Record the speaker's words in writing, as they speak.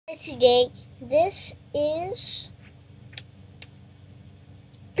Today, this is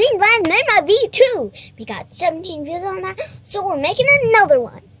Pink Vine made my V2. We got 17 views on that, so we're making another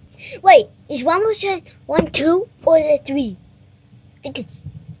one. Wait, is 1 + 1 2 or is it 3? I think it's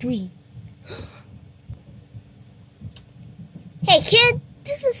 3. Hey kid,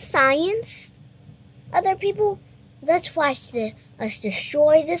 this is science. Other people, let's watch us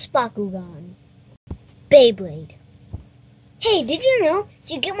destroy this Bakugan. Beyblade. Hey, did you know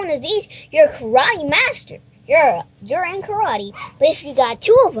if you get one of these, you're a karate master? You're in karate, but if you got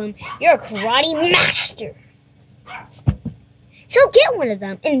 2 of them, you're a karate master. So get one of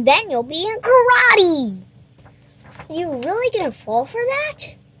them, and then you'll be in karate. Are you really gonna fall for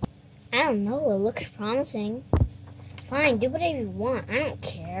that? I don't know, it looks promising. Fine, do whatever you want, I don't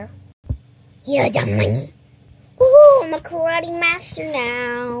care. Here's the money. Woohoo, I'm a karate master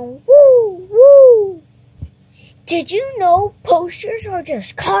now. Woo, woo. Did you know posters are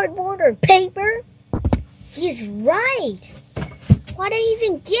just cardboard or paper? He's right. Why'd I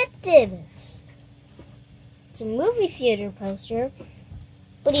even get this? It's a movie theater poster,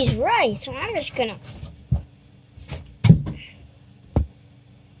 but he's right, so I'm just gonna...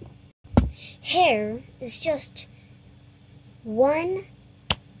 Hair is just one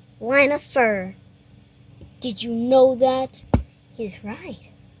line of fur. Did you know that? He's right.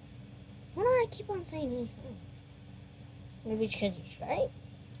 Why do I keep on saying he's right? Maybe it's because he's right?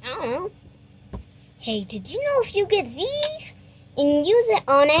 I don't know. Hey, did you know if you get these and use it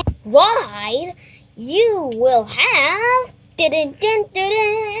on a ride, you will have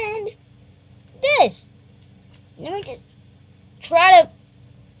this. Let me just try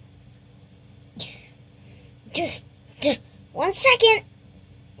to... Just 1 second.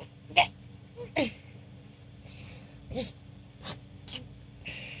 Just...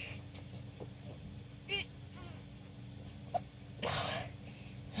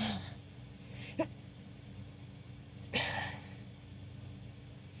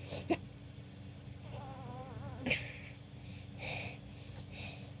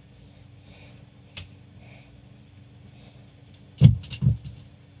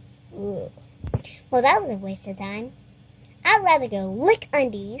 Well, that was a waste of time. I'd rather go lick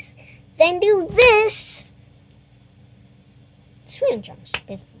undies than do this. Swim trunks,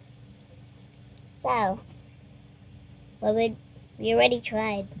 basically. So, we already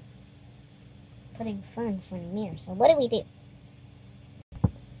tried putting fun in the mirror. So what do we do?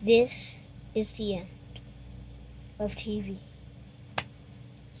 This is the end of TV.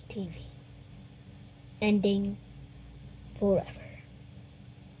 It's TV. Ending forever.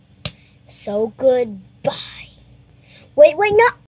 So goodbye. Wait, no!